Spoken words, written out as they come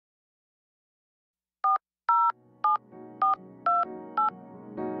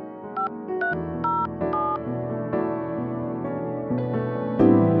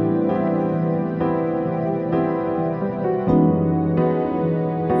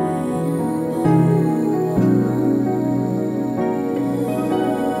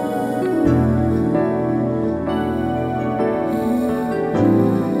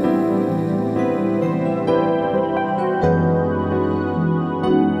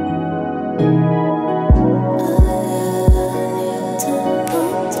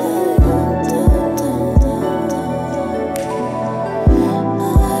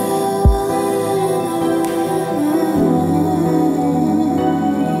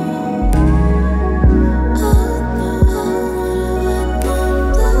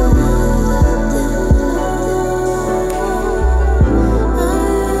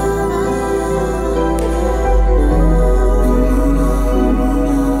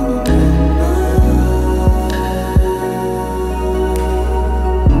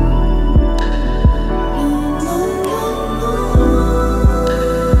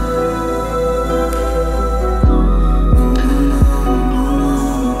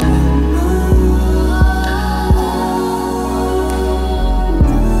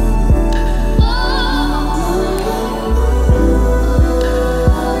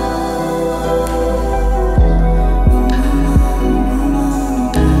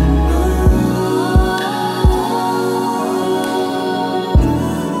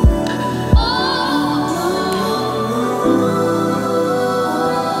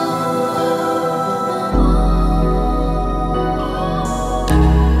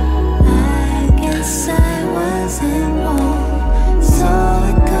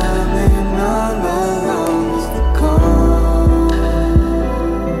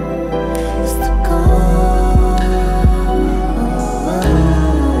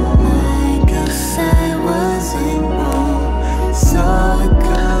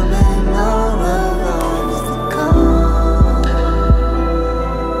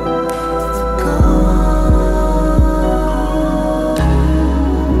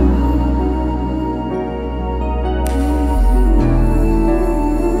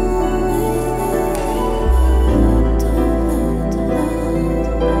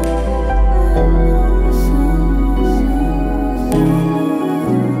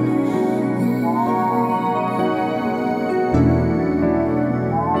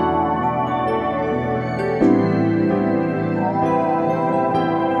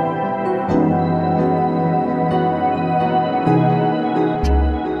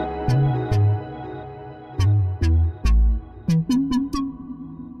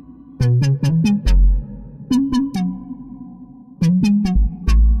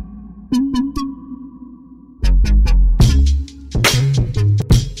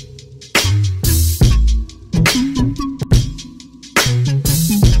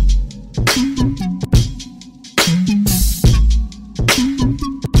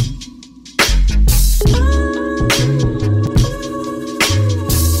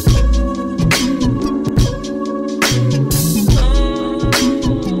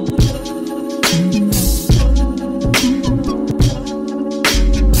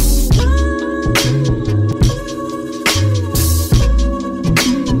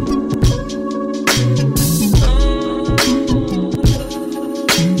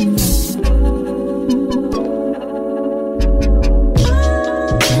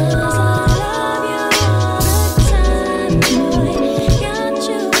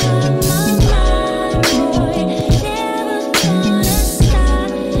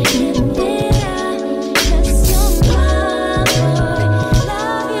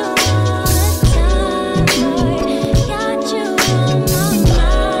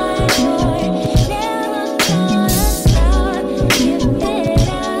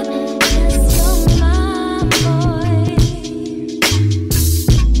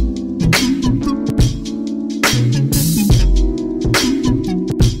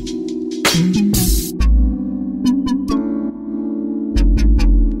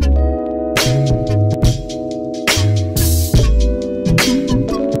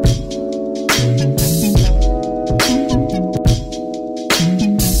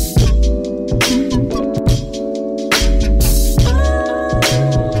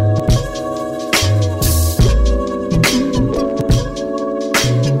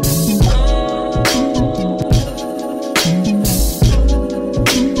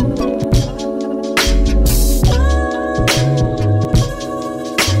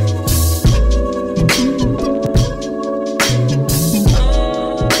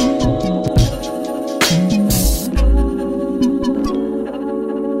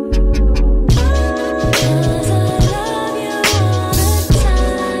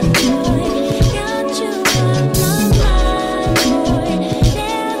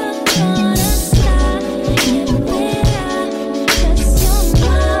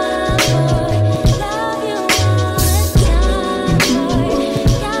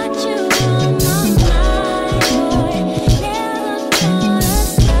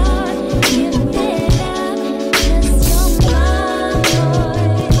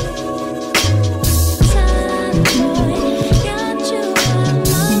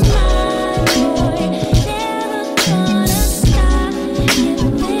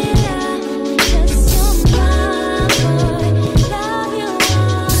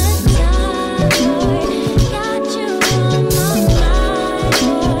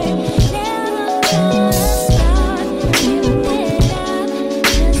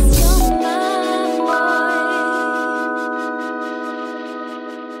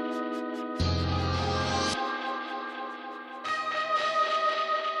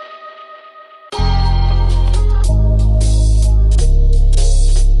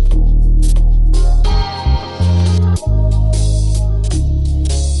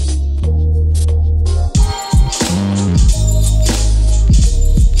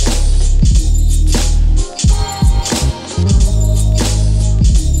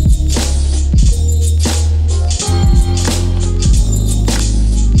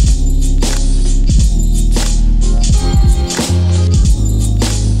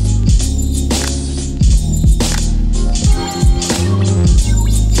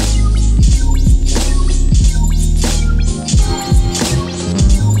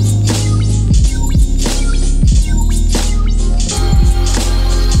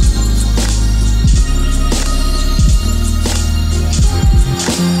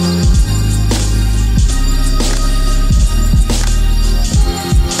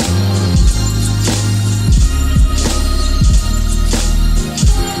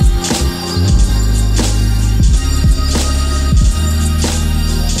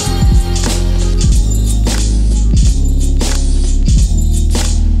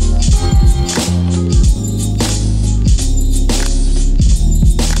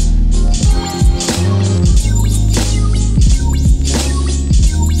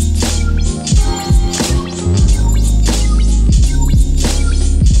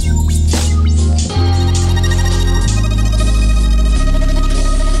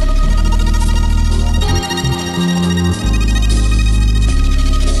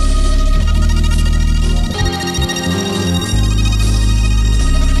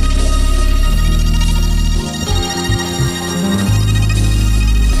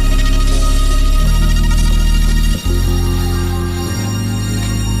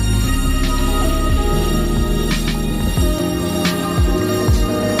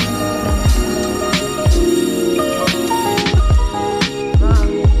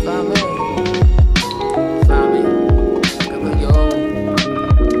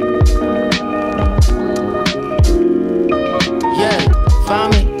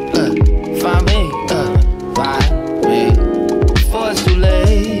find me, find me, find me before it's too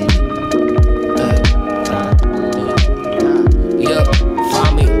late. Yeah,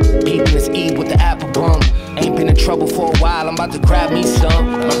 find me peeping this Eve with the apple bum. Ain't been in trouble for a while, I'm about to grab me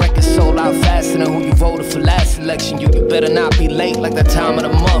some. My record sold out faster than who you voted for last election. You better not be late like that time of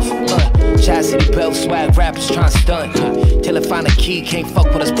the month. Chastity Belt swag rappers tryna stunt. Till it find a key, can't fuck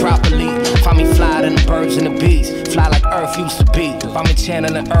with us properly. Find me flyer than the birds and the bees. Fly like Earth used to be. Find me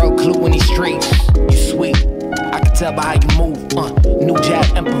channeling Earl Clue in these streets. You sweet, I can tell by how you move. New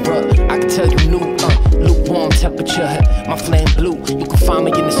Jack Emperor, I can tell you new. Lukewarm temperature, my flame blue. You can find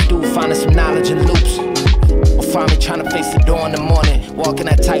me in the stew, finding some knowledge and loops. Or find me trying to face the door in the morning, walking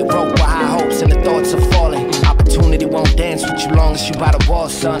that tightrope with high hopes and the thoughts of falling. Opportunity won't dance with you long as you by the wall,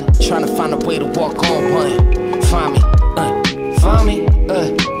 son. Trying to find a way to walk on one. Find me, find me,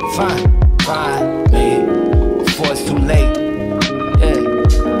 find me before it's too late. Yeah,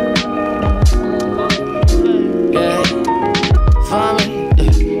 yeah. Find me,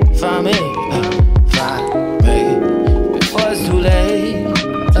 find me, find me before it's too late.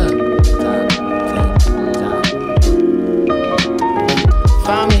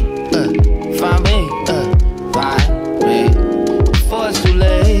 Find me, find me, find me before it's too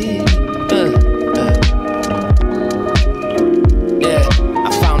late. Yeah, I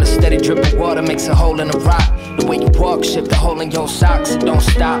found a steady drip of water makes a hole in the rock. The way you walk, shift the hole in your socks, it don't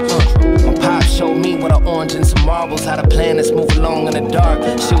stop. My pop showed me with an orange and some marbles how the planets move along in the dark.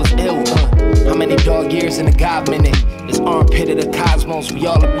 She was ill. How many dog years in the God minute? It's armpit of the cosmos, we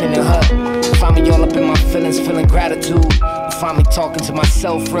all up in the hut. Find me all up in my feelings, feeling gratitude. Find me talking to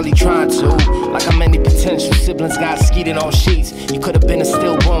myself, really trying to. Like how many potential siblings got skeeted on sheets. You could have been a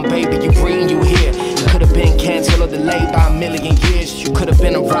stillborn baby, you breathing, you here. You could have been canceled or delayed by a million years. You could have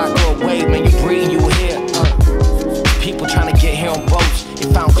been a rock or a wave, man, you breathing, you here. People trying to get here on boats.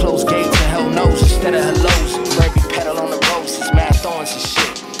 They found closed gates and hell knows instead of hellos. For every petal on the ropes, it's mad thorns and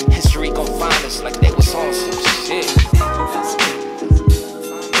shit. History gon' find us like they was on some shit.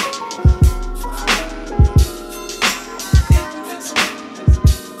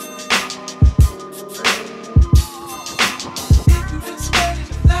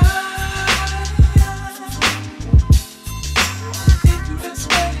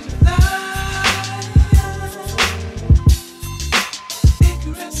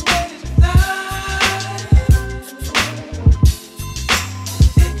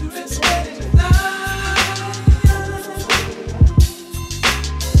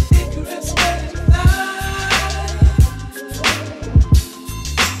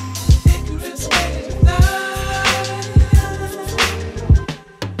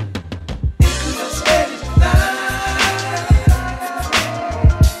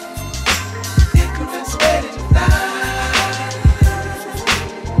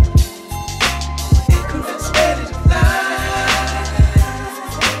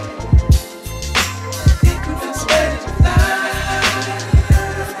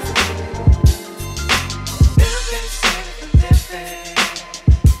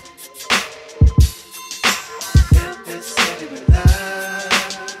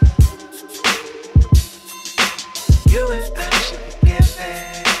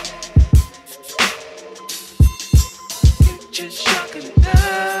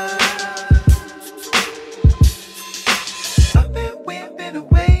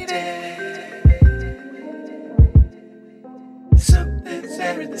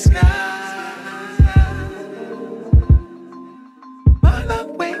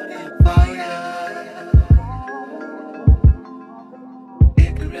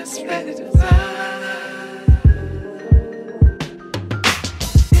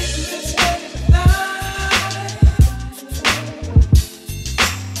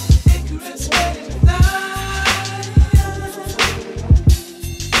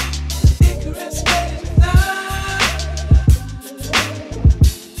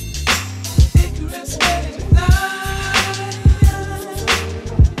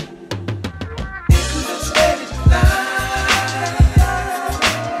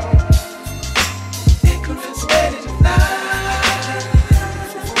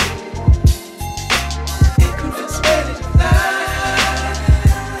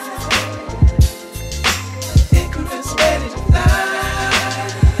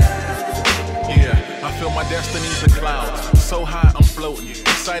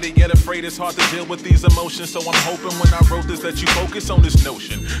 afraid it's hard to deal with these emotions. So I'm hoping when I wrote this that you focus on this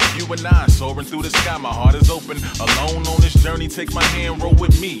notion. You and I soaring through the sky, my heart is open. Alone on this journey, take my hand, roll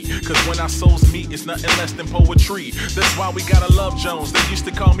with me. Cause when our souls meet, it's nothing less than poetry. That's why we gotta love Jones. They used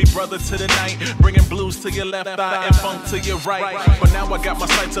to call me brother to the night, bringing blues to your left eye and funk to your right. But now I got my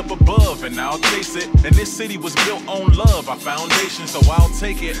sights up above and I'll chase it. And this city was built on love, our foundation, so I'll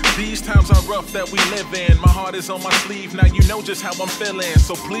take it. These times are rough that we live in. My heart is on my sleeve, now you know just how I'm feeling.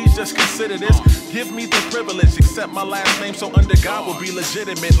 So please just consider this. Give me the privilege, accept my last name, so under God will be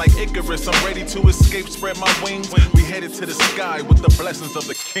legitimate. Like Icarus, I'm ready to escape, spread my wings. We headed to the sky with the blessings of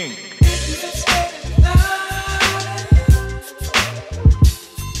the King.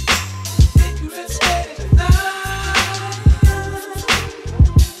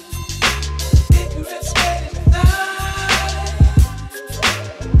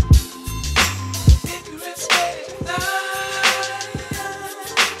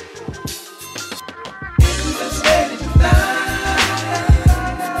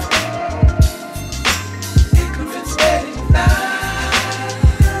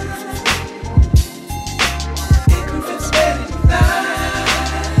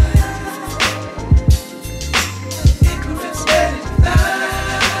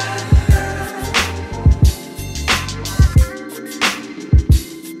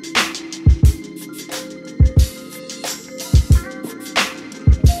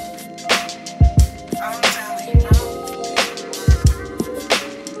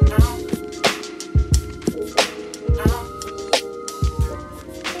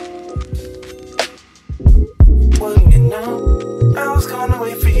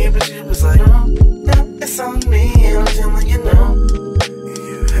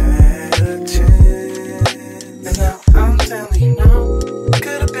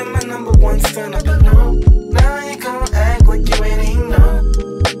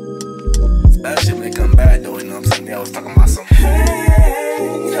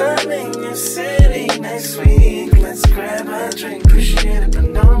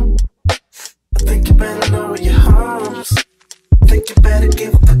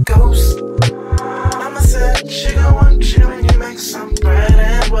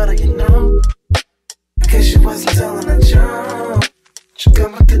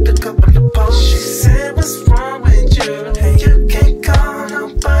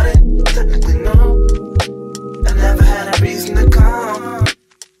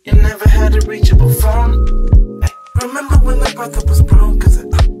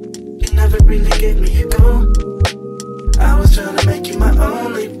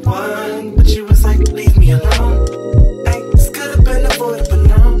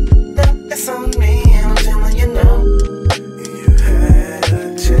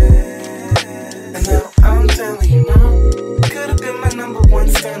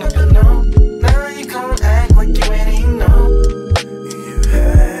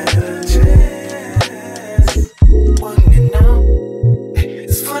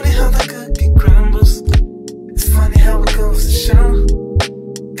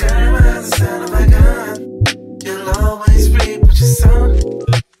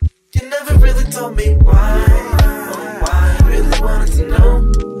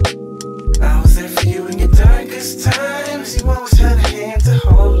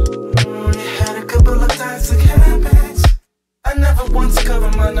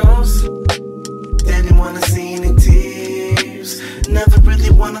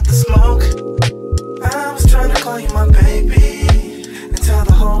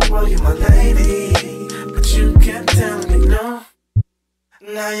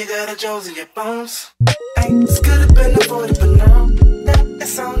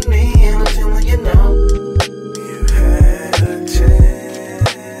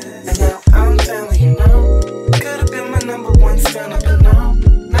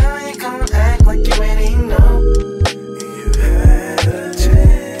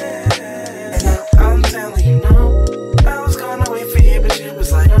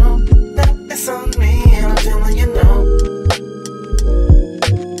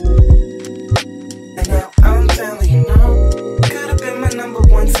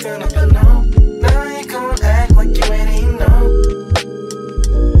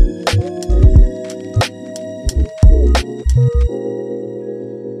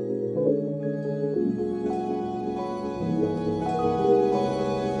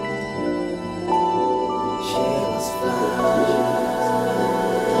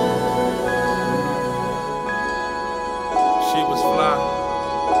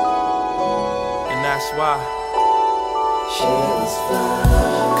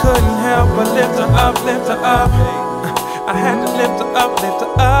 Couldn't help but lift her up, lift her up. I had to lift her up, lift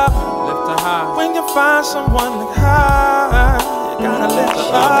her up. her high. When you find someone like her, you gotta lift her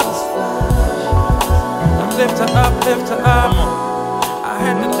up. Lift her up, lift her up. I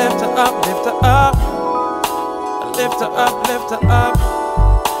had to lift her up, lift her up. Lift her up, lift her up.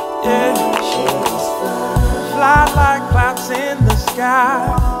 Yeah. Fly like clouds in the sky,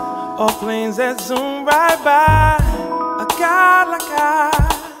 or planes that zoom right by. A guy like I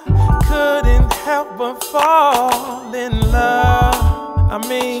couldn't help but fall in love. I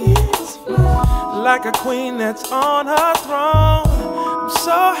mean, like a queen that's on her throne. I'm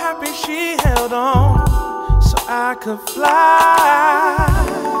so happy she held on, so I could fly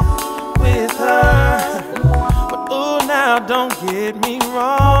with her. But ooh, now don't get me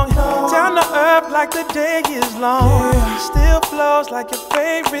wrong, down to earth like the day is long, still flows like your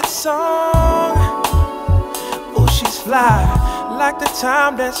favorite song. Ooh, she's fly like the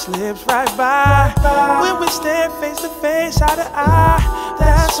time that slips right by when we stand face to face, eye to eye.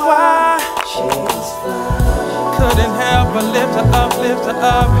 That's why she's fly. Couldn't help but lift her up, lift her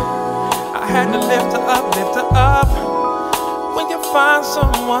up. I had to lift her up, lift her up. When you find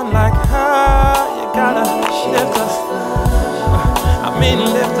someone like her, you gotta lift her. I mean,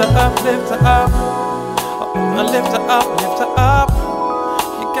 lift her up, lift her up. Lift her up, lift her up.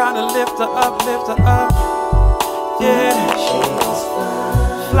 You gotta lift her up, lift her up. Yeah,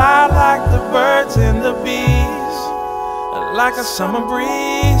 fly like the birds and the bees, like a summer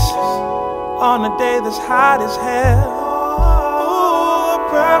breeze on a day that's hot as hell. Ooh,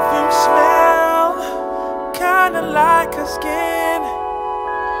 perfume smell, kinda like her skin,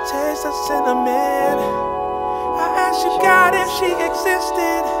 taste of cinnamon. I asked you, God, if she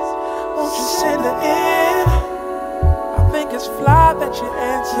existed, won't you send her in? I think it's fly that you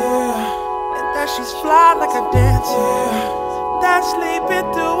answer, and that she's fly like a dancer that's sleeping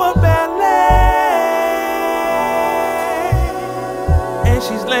through a ballet. And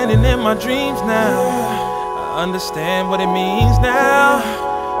she's landing in my dreams now. I understand what it means now.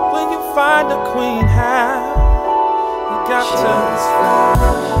 When you find a queen, how you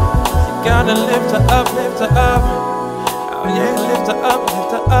gotta lift her up, lift her up. Oh yeah, lift her up,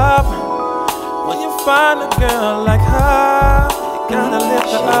 lift her up. When you find a girl like her, you gotta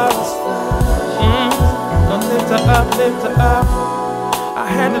lift her up. Lift her up, lift her up. I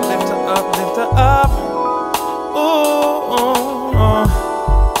had to lift her up, lift her up. Ooh,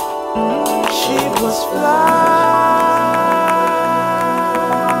 she was fly.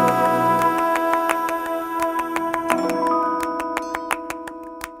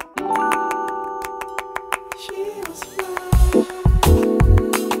 She was fly.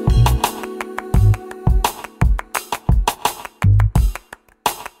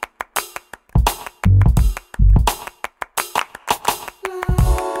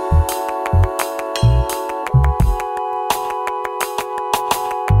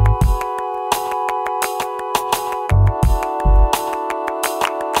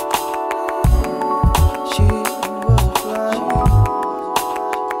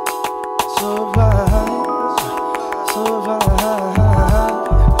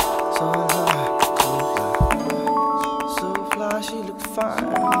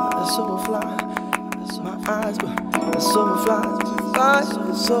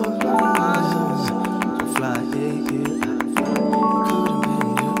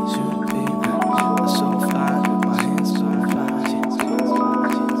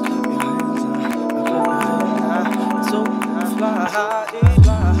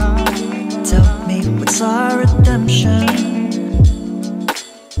 Tell me what's our redemption,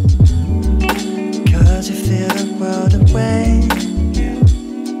 'cause you feel the world away.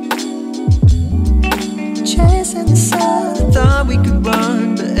 Chasing the sun, thought we could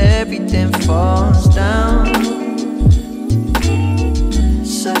run, but everything falls down.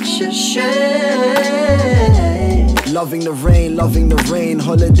 Such a shame. Loving the rain,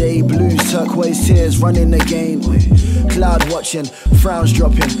 holiday blues, turquoise tears running again. Cloud watching, frowns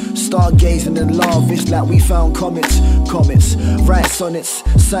dropping, stargazing in love. It's like we found comets, write sonnets,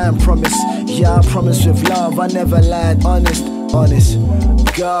 sign promise. Yeah, I promise with love, I never lied, honest.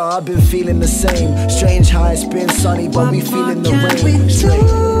 Girl, I've been feeling the same. Strange how it's been sunny, but we feeling the rain.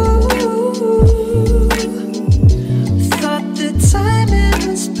 Thought the timing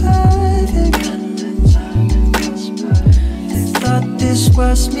was perfect. Thought this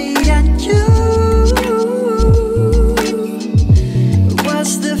was me and you.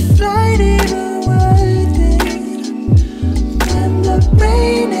 Was the flight even worth it? When the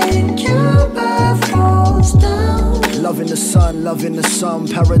rain in Cuba falls down. Loving the sun, sun.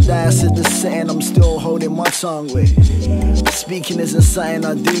 Paradise is the setting, I'm still holding my tongue with. Speaking isn't something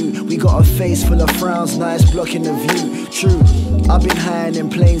I do. We got a face full of frowns, now it's blocking the view. True, I've been hiding in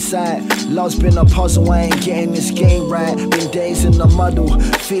plain sight. Love's been a puzzle, I ain't getting this game right. Been days in the muddle,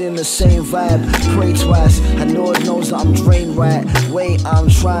 feeling the same vibe. Pray twice, and Lord knows that I'm drained right. Wait, I'm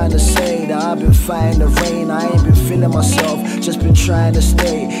trying to say that I've been fighting the rain. I ain't been feeling myself, just been trying to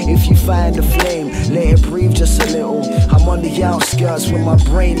stay. If you find the flame, let it breathe just a little. I'm on the outskirts with my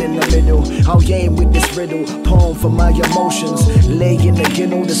brain in the middle. I'll game with this riddle, poem for my emotions. Lay in the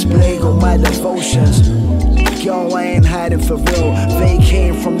ginnel, display all my devotions. Yo, I ain't hiding for real. They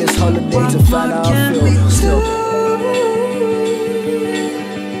came from this holiday to find out how I feel. Still,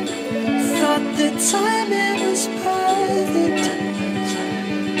 thought the timing was perfect.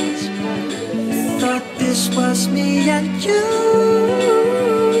 Thought this was me and you.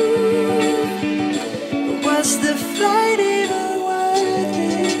 Was the flight even worth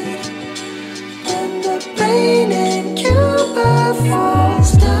it? When the rain in Cuba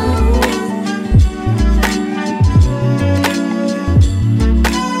falls down.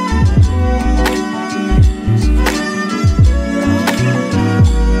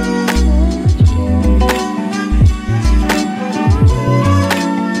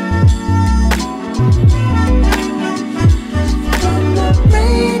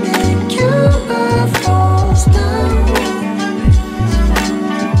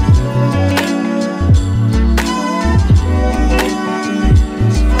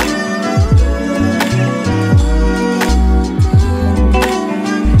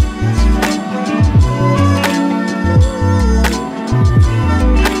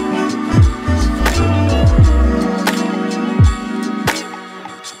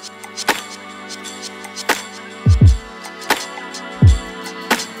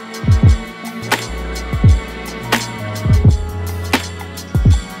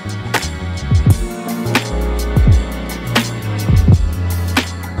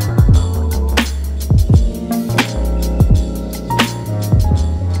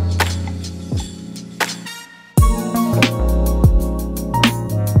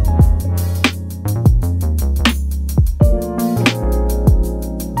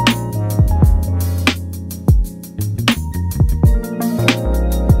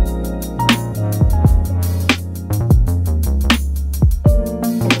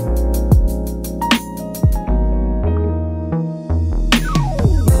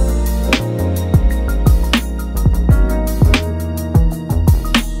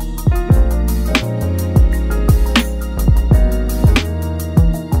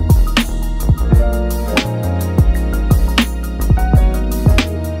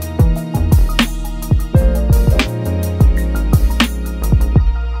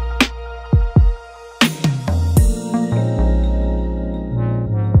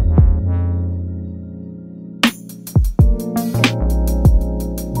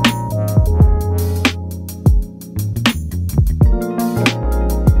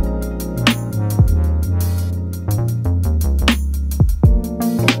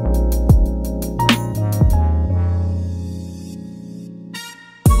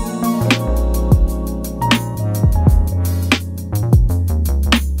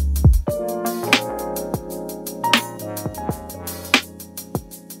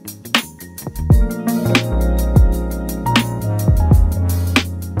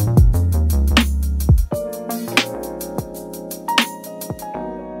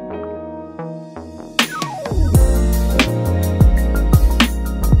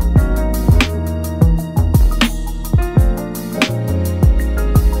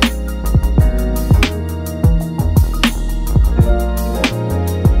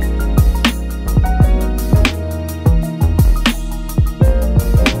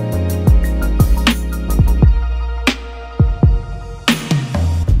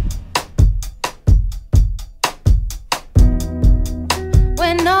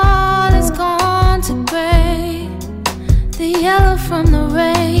 from the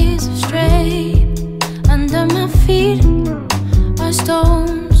razor straight. Under my feet are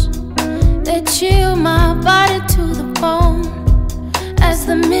stones that chill my body to the bone. As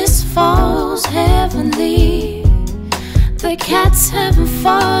the mist falls heavenly, the cats haven't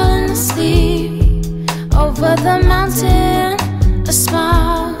fallen asleep. Over the mountain, a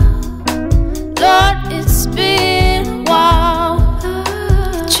smile. Lord, it's been a while.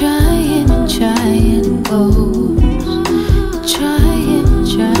 You're trying and trying and goes. You're trying and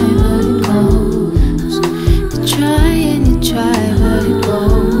trying, but it goes. You're trying and trying, but it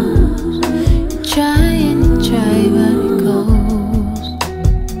goes. You're trying and trying, but it goes.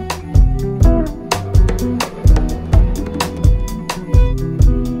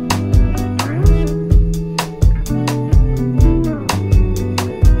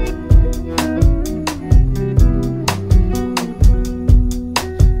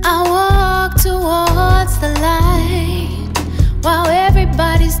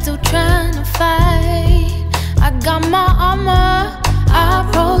 still trying to fight. I got my armor, I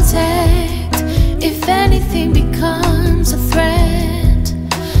protect. If anything becomes a threat,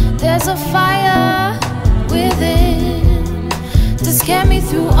 there's a fire within to scare me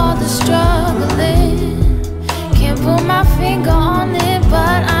through all the struggling. Can't put my finger on it,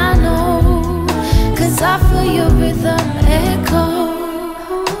 but I know, 'cause I feel your rhythm echo.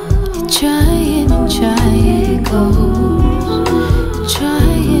 You're trying and trying, it goes. You're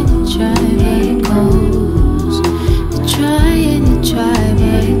trying and trying, but it goes. You're trying and trying,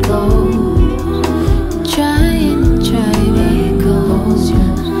 but it goes. You're trying and trying, but it goes.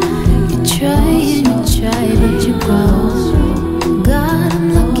 You're trying and trying, but you grow. God, I'm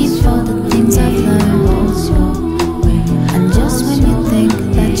lucky for the things I've learned. And just when you think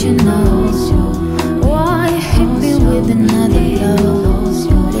that you know, why you hit me with another blow?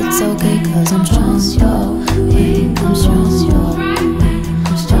 But it's okay, 'cause I'm strong, I'm strong.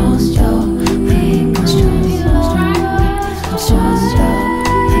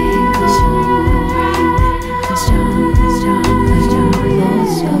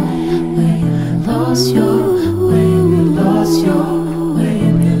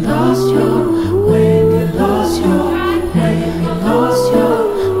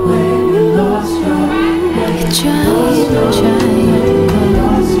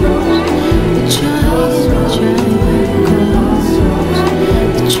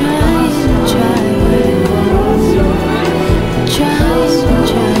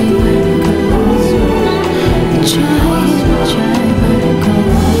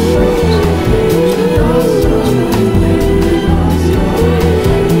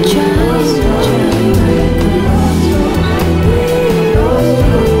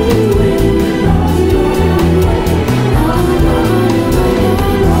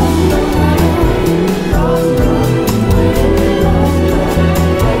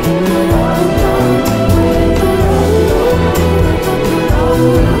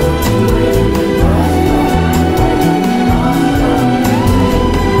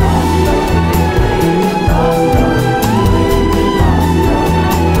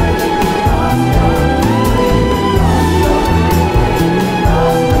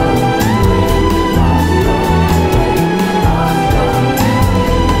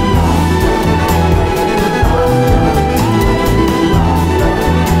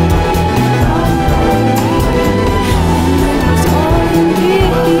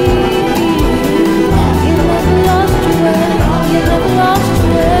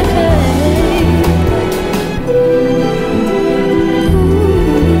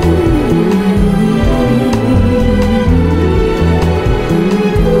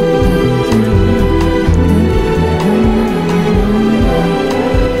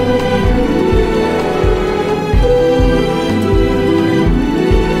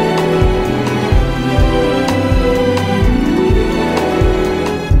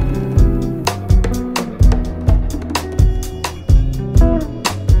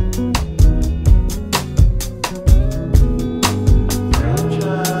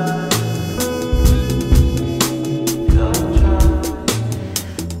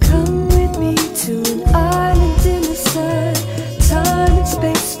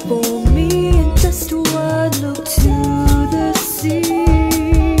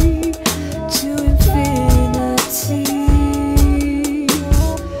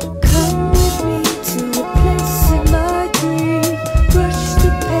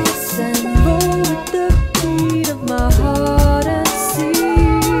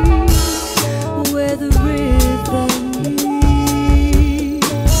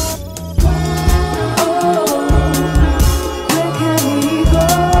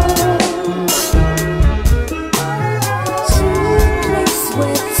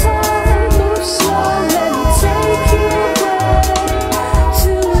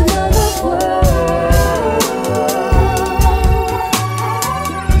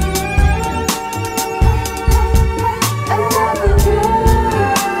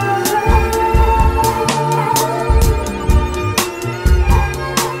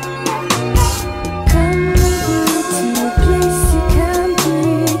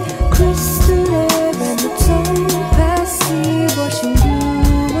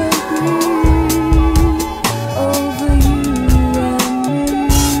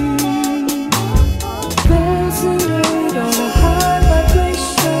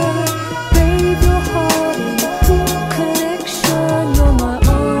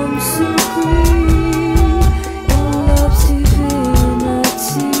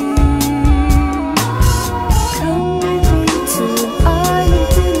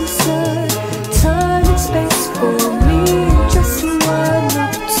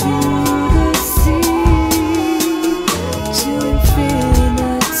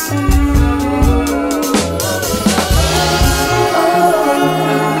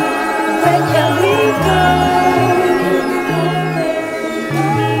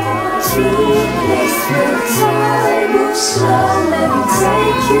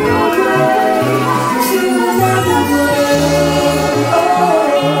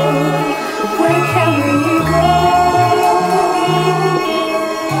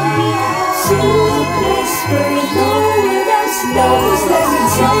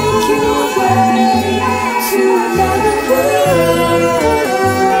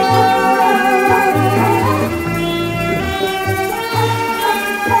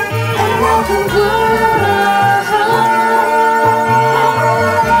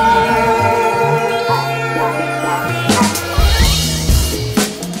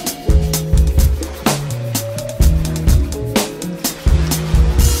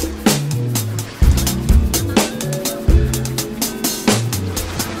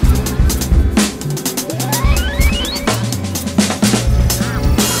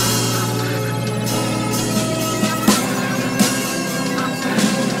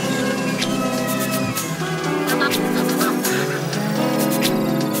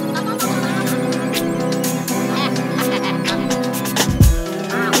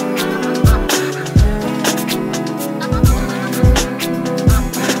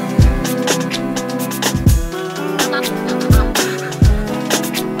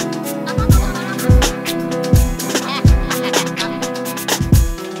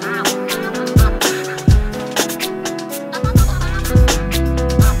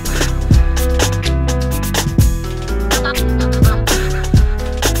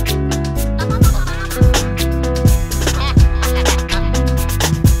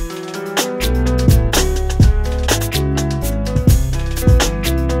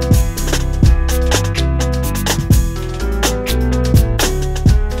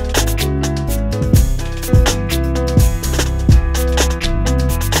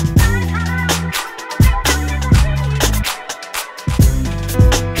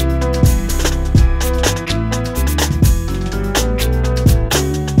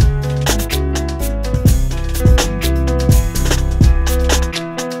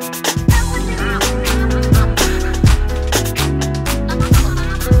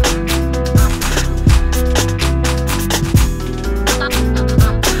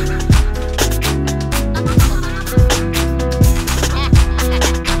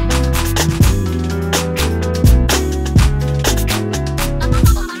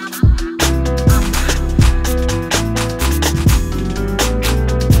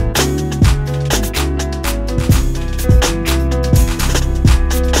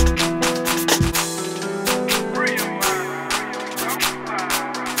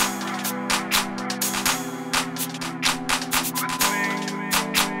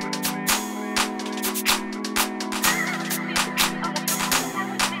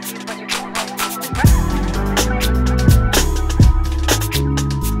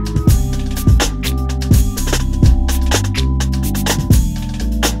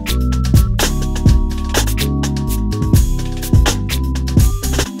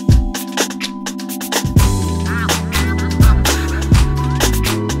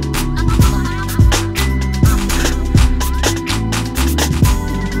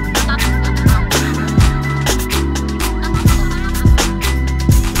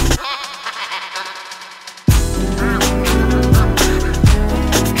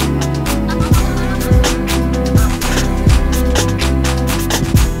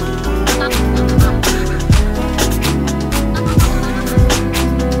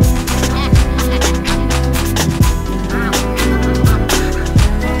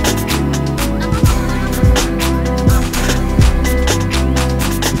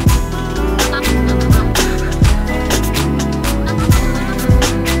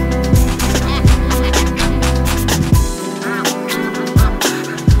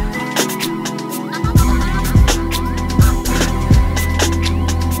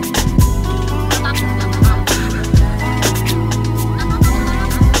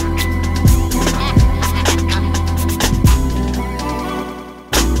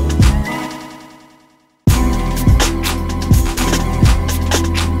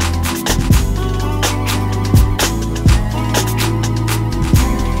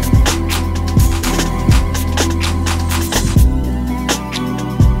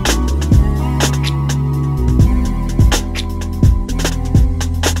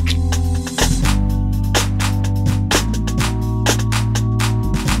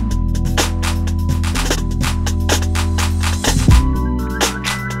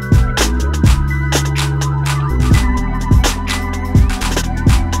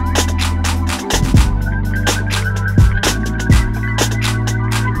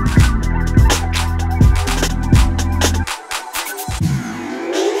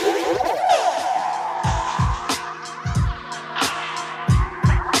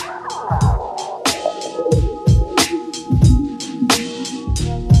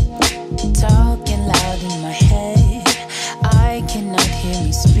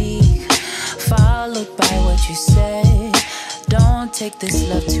 you speak, followed by what you say. Don't take this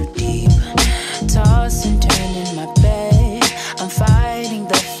love too deep. Toss and turn in my bed. I'm fighting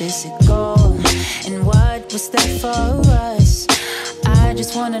the physical. And what was that for us? I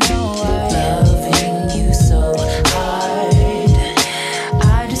just wanna know why. Loving you so hard.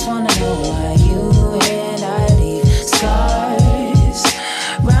 I just wanna know why you and I leave scars.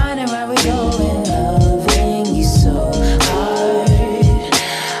 Round and round we go and loving you so hard.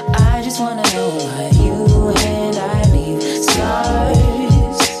 I just wanna know why you and I leave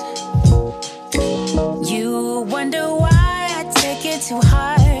scars. You wonder why I take it too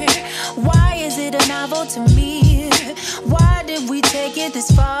hard. Why is it a novel to me? Why did we take it this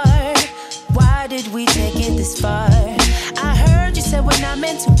far? Why did we take it this far? I heard you said we're not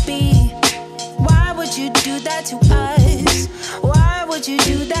meant to be. Why would you do that to us? Why would you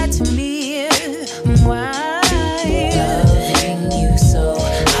do that to me? Why? Loving you so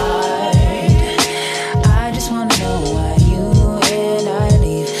hard. I just wanna know why you and I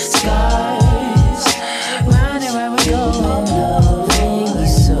leave scars. Round and round we go and loving you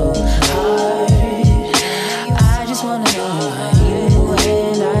so hard. I just wanna know why you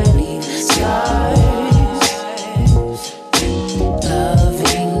and I leave scars.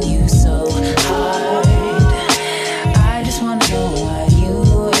 Loving you so hard. I just wanna know why you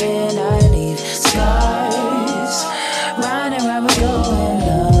and I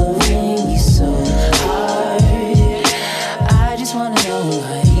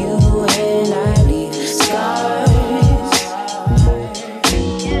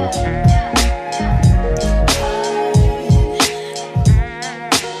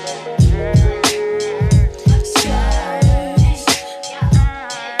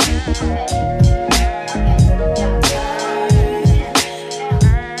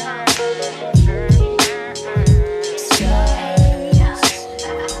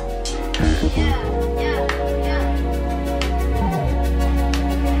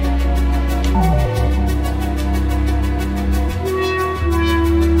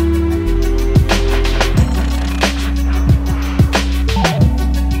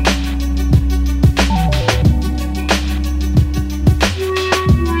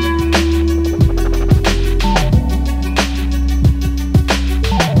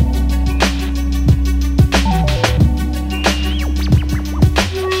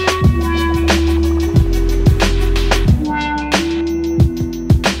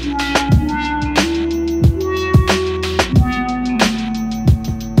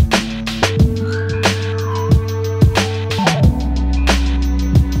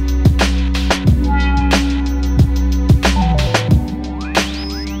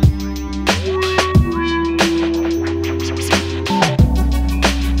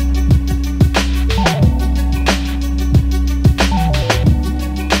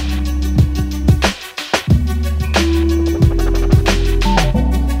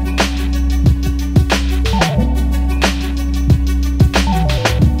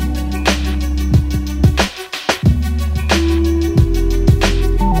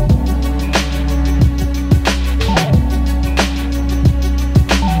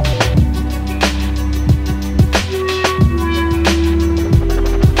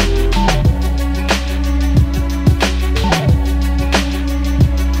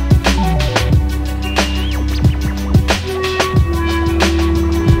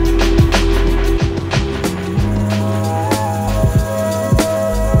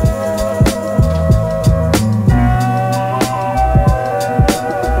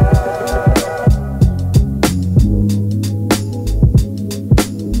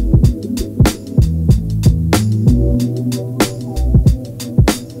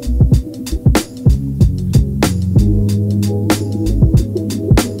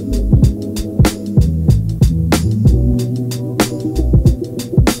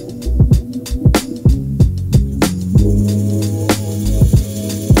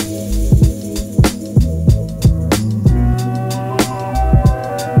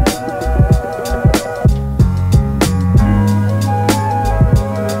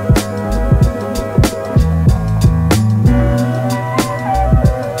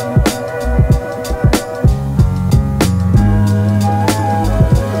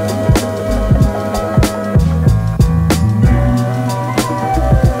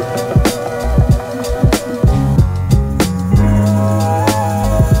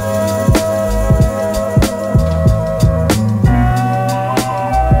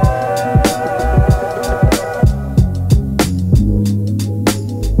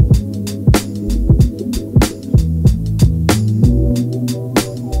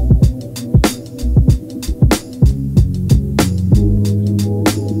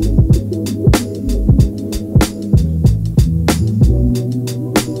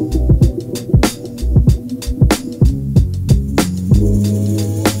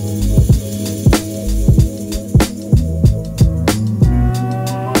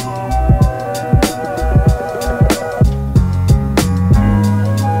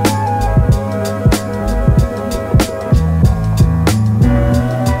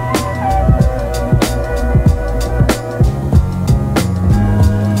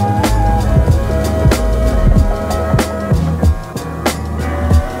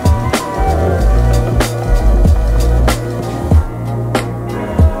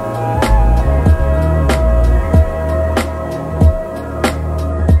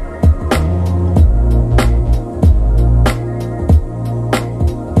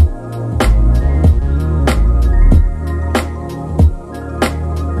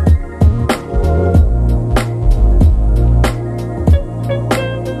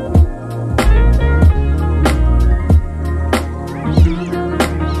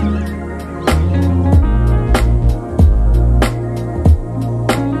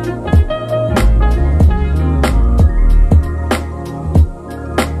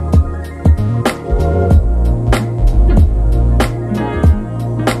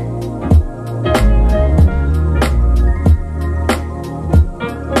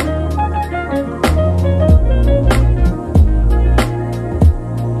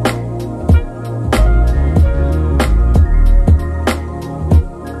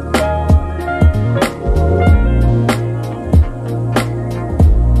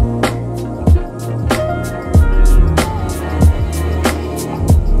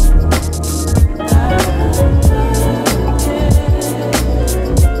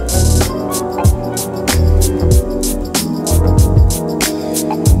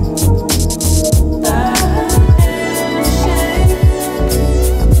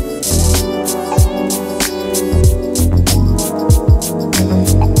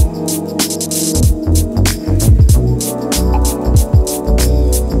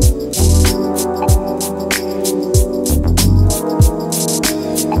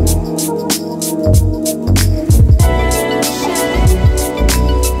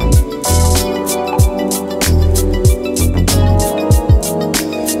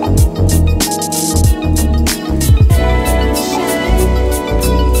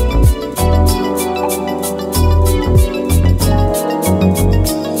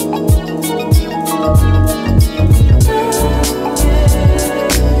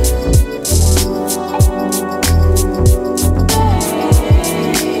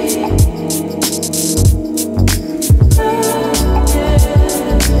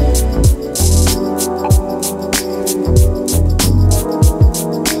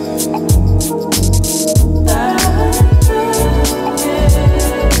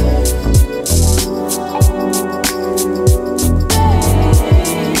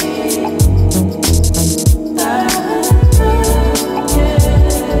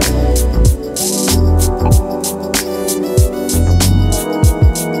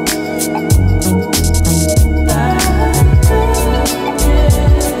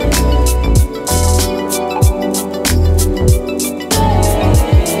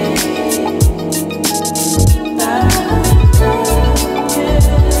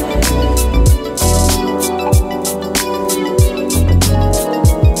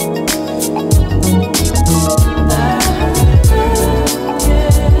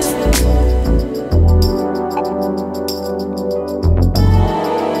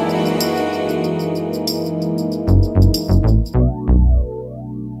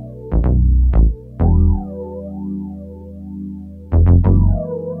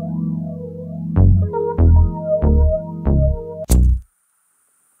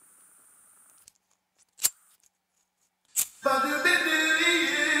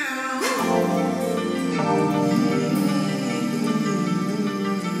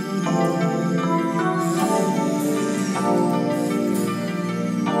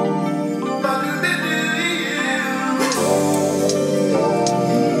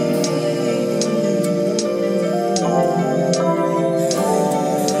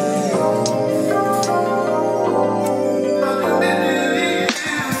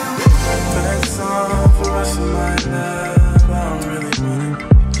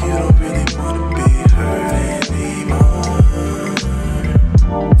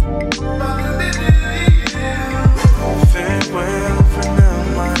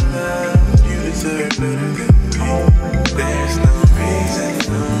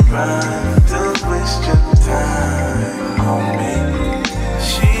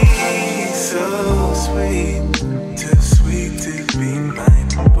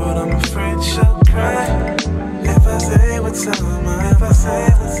what's on my mind, if I say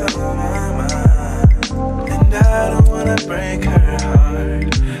what's on my mind, and I don't wanna break her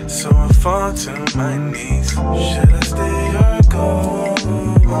heart, so I fall to my knees. Should I stay or go?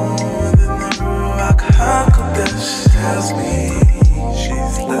 Then the rock hucklebass tells me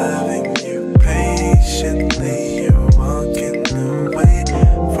she's loving you patiently. You're walking away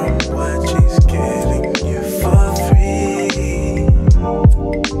from what she's giving you for free.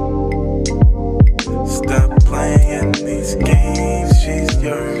 Stop playing these games, she's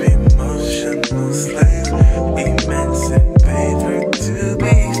your emotional slave. Emancipate her to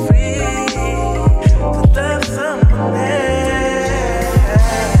be free, to love someone else.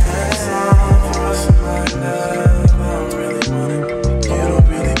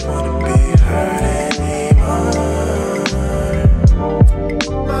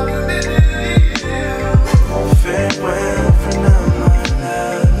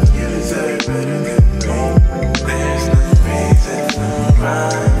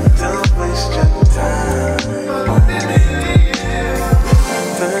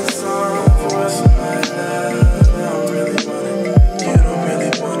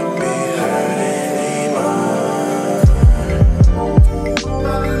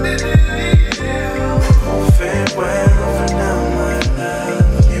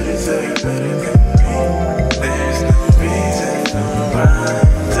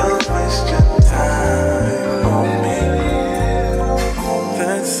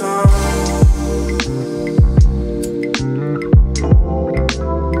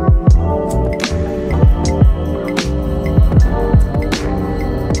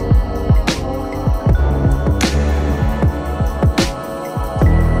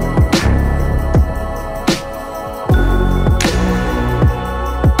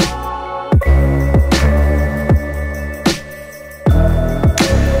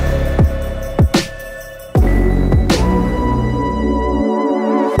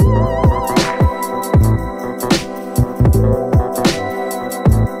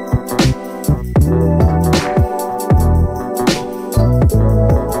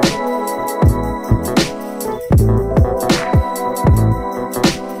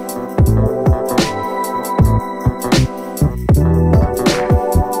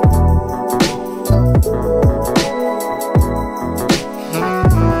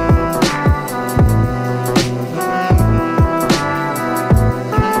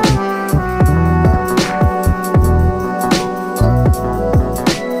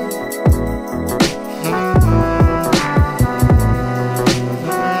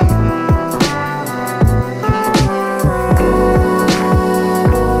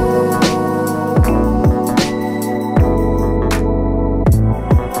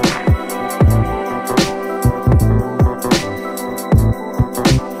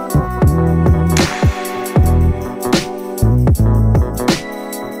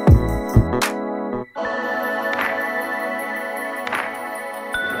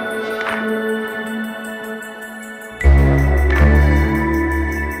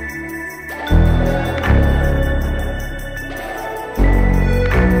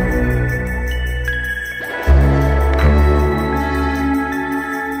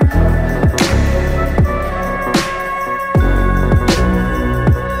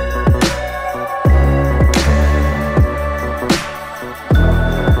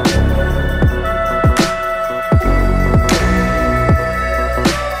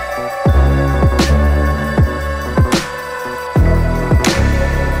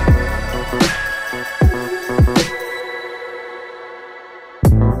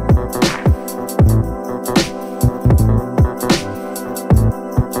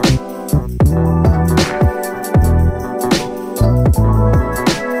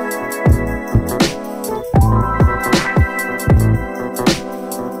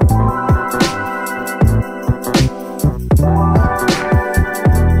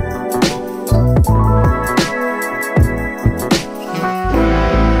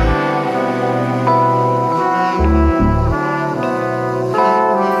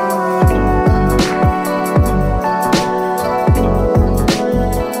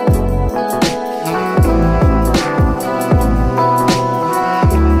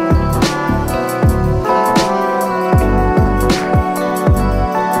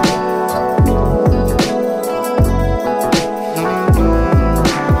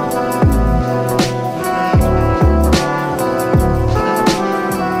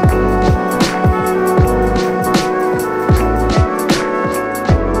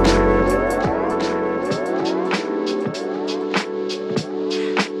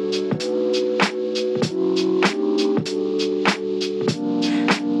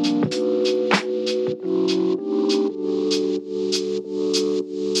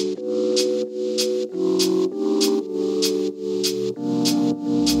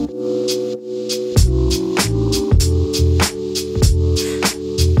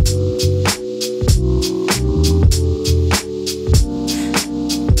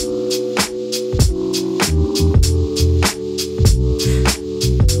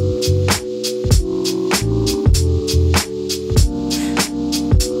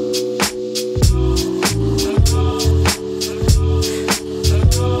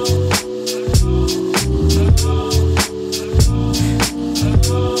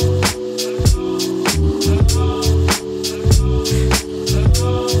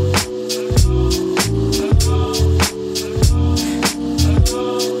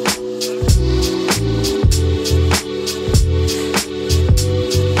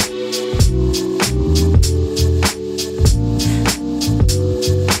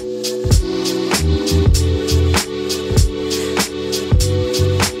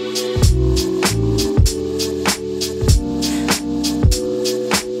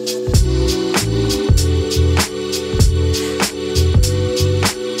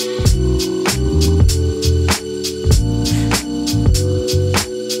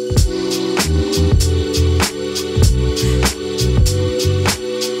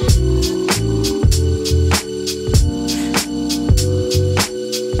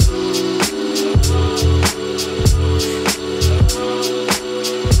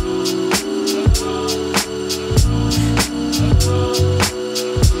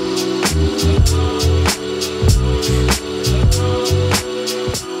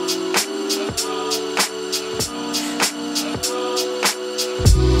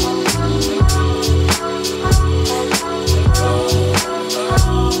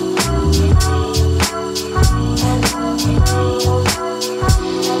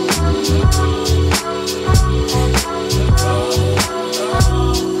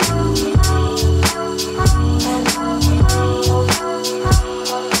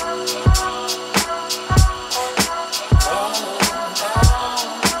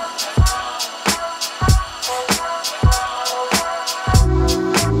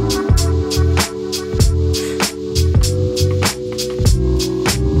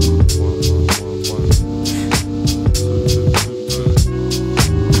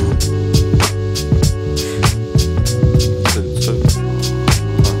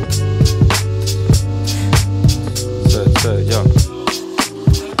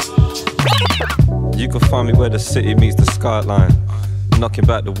 city meets the skyline. Knocking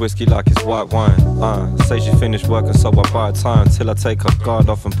back the whiskey like it's white wine. Say she finished working, so I buy time till I take her guard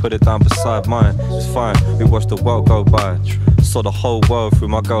off and put it down beside mine. It's fine, we watch the world go by. Saw the whole world through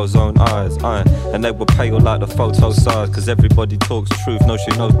my girl's own eyes. And they were pale like the photo size, cause everybody talks truth. No, she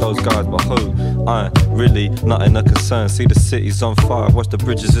knows those guys, but who? Really nothing a concern. See the city's on fire, watch the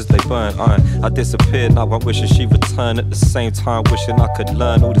bridges as they burn. I disappeared, now I'm wishing she returned. At the same time, wishing I could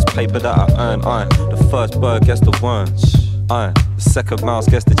learn all this paper that I earn. The first bird gets the worm. The second mouse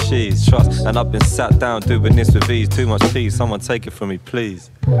gets the cheese, trust. And I've been sat down doing this with ease. Too much peace, someone take it from me, please.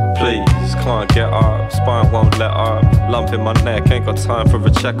 Please, can't get up, spine won't let up. Lump in my neck, ain't got time for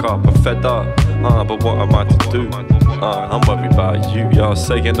a checkup. I'm fed up, but what am I to do? I'm worried about you, y'all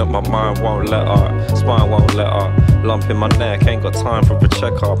saying that my mind won't let up. Spine won't let up, lump in my neck, ain't got time for a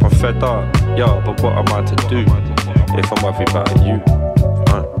checkup. I'm fed up, yo, but what am I to do if I'm worried about you?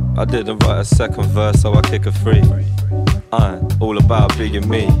 I didn't write a second verse, so I kick a free. All about being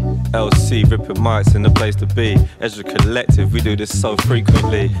me. LC ripping mics in the place to be. Ezra Collective, we do this so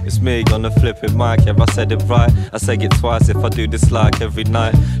frequently. It's me on the flipping mic, yeah, I said it right. I say it twice if I do this like every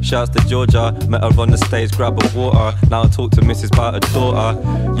night. Shouts to Georgia, met her on the stage, grab a water. Now I talk to Mrs. about her daughter.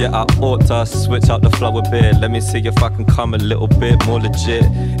 Yeah, I ought to switch up the flow a bit. Let me see if I can come a little bit more legit.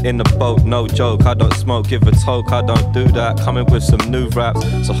 In the boat, no joke, I don't smoke, give a toke, I don't do that. Coming with some new raps,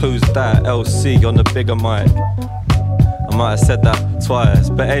 so who's that? LC on the bigger mic. I might have said that twice,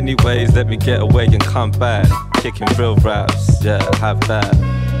 but anyways, let me get away and come back. Kicking real raps, yeah, have that.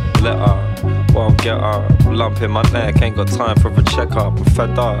 Let her, won't get her. Lump in my neck, ain't got time for a checkup. I'm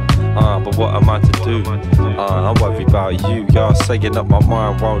fed up, but what am I to do? I'm worried about you, y'all saying that my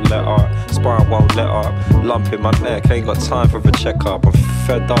mind won't let her. Spine won't let her. Lump in my neck, ain't got time for a checkup. I'm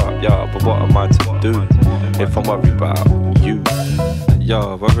fed up, yeah, but what am I to do if I'm worried about you?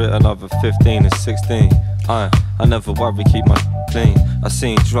 Yo, I've written another 15 and 16. I never worry, keep my clean. I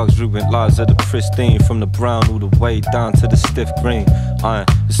seen drugs ruin lives of the pristine, from the brown all the way down to the stiff green.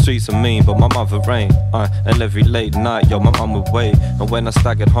 The streets are mean, but my mother ain't. And every late night, yo, my mum would wait. And when I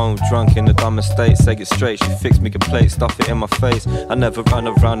staggered home drunk in the dumb estate, say it straight, she fixed me a plate, stuff it in my face. I never run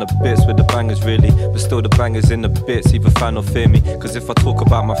around the bits with the bangers really, but still the bangers in the bits, either fan or fear me. Cause if I talk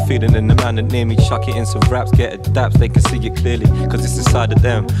about my feeling and the man that near me, chuck it in some raps, get it daps, they can see it clearly, cause it's inside of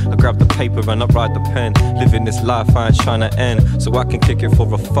them. I grab the paper and I write the pen, living this life I ain't trying to end, so I can kick it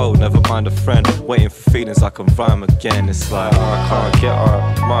for a foe, never mind a friend. Waiting for feelings I can rhyme again. It's like, I can't get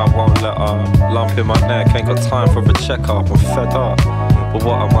up, mine won't let up. Lump in my neck, ain't got time for a checkup. I'm fed up, but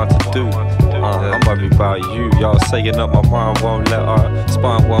what am I to do? I'm worried about you, y'all saying that my mind won't let up.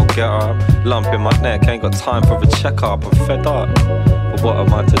 Spine won't get up, lump in my neck, ain't got time for a checkup. I'm fed up, but what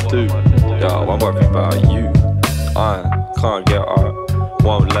am I to do? Yo, I'm worried about you. I can't get up,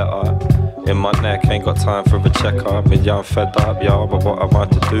 won't let up. In my neck, ain't got time for a checkup. And yeah, I'm fed up, yo, but what am I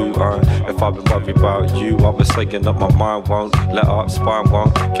to do? If I've been worried about you, I was saying that my mind won't let up, spine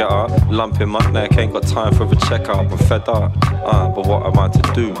won't get up. Lump in my neck, ain't got time for a checkup. I'm fed up, but what am I to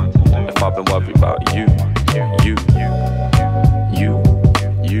do? If I've been worried about you.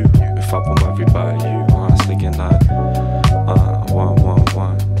 If I've been worried about you, I was thinking like 1, 1,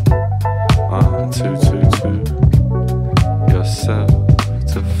 1, 2, 2, 2. Yourself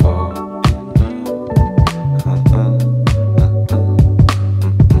to fall.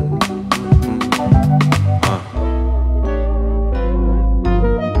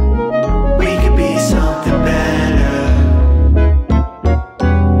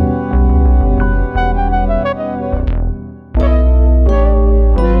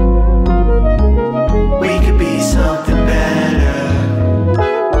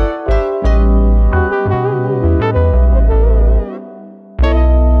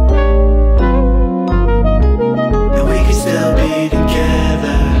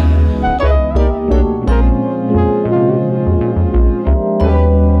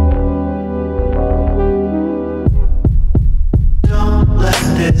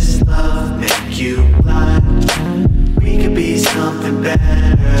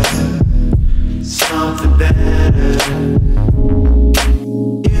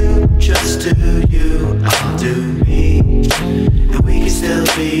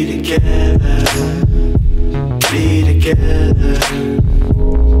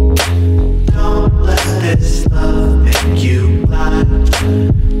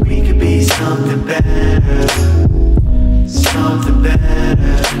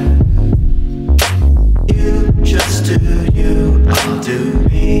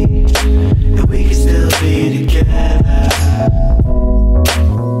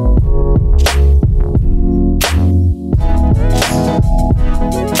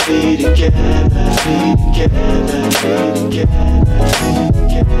 Be together.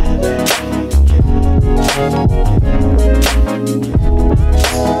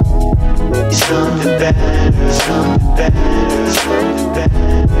 Something better, something better, something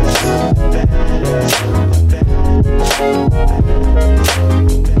better, something better, something better.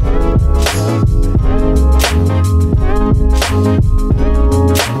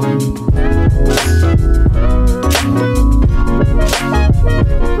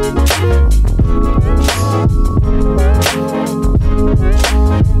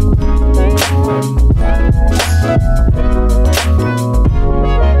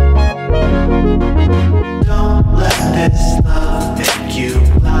 Don't let this love make you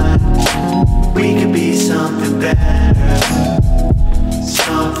blind. We could be something better.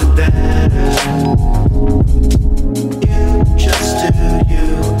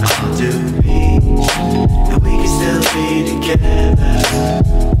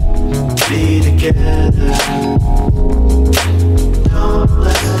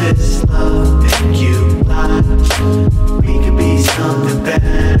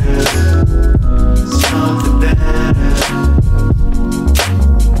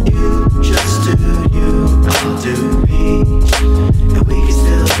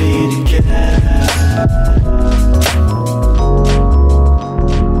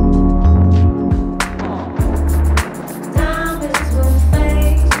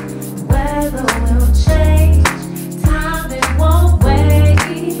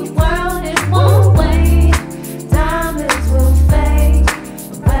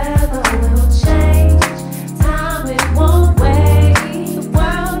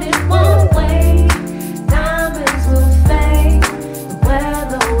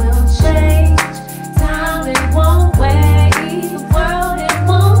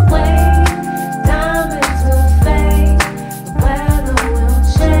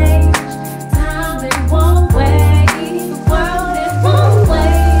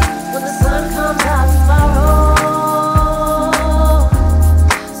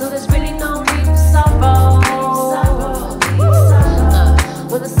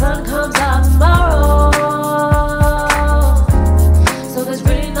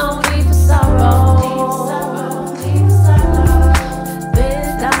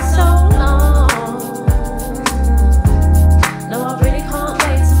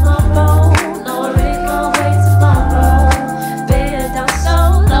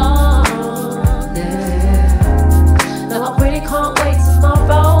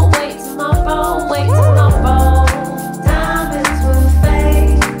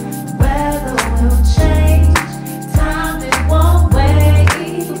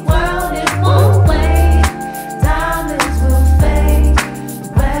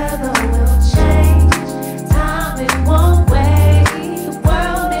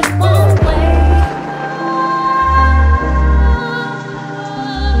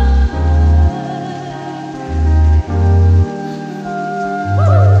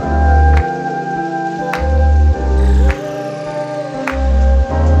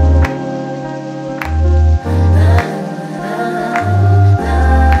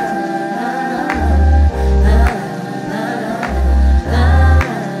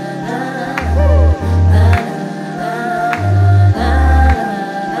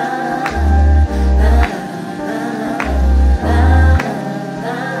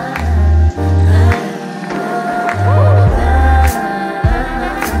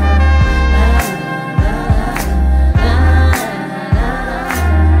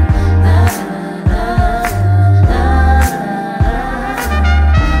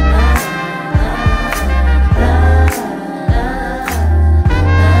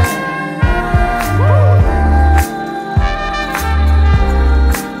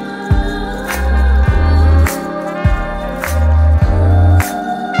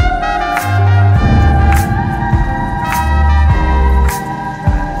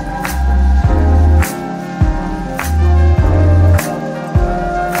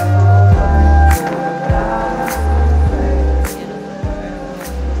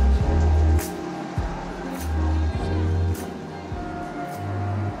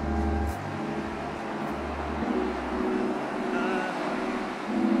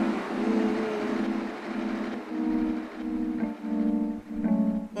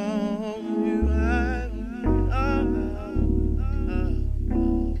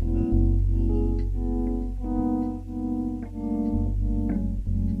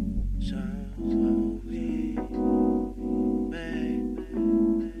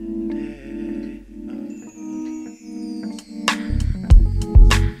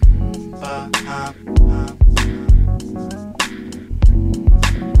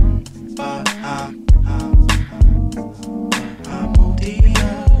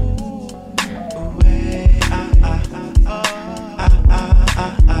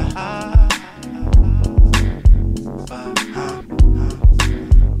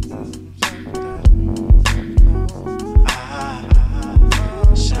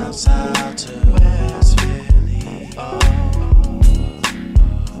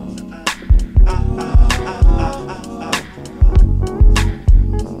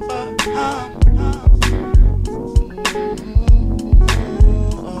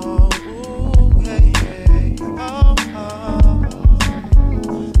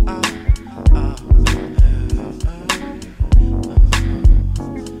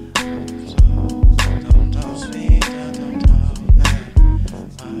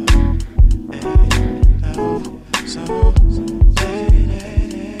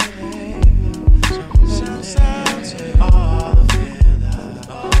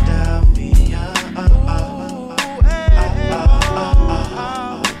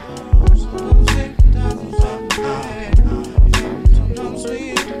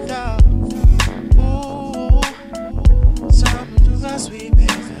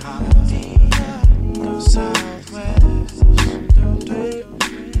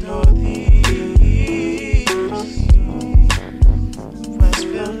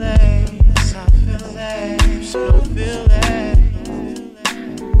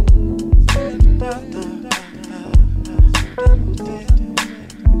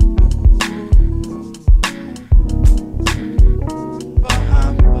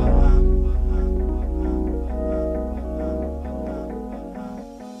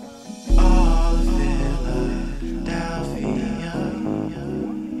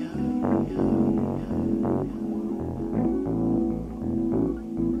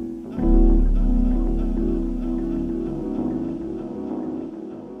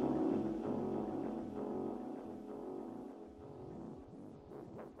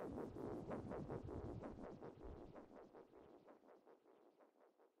 Bye.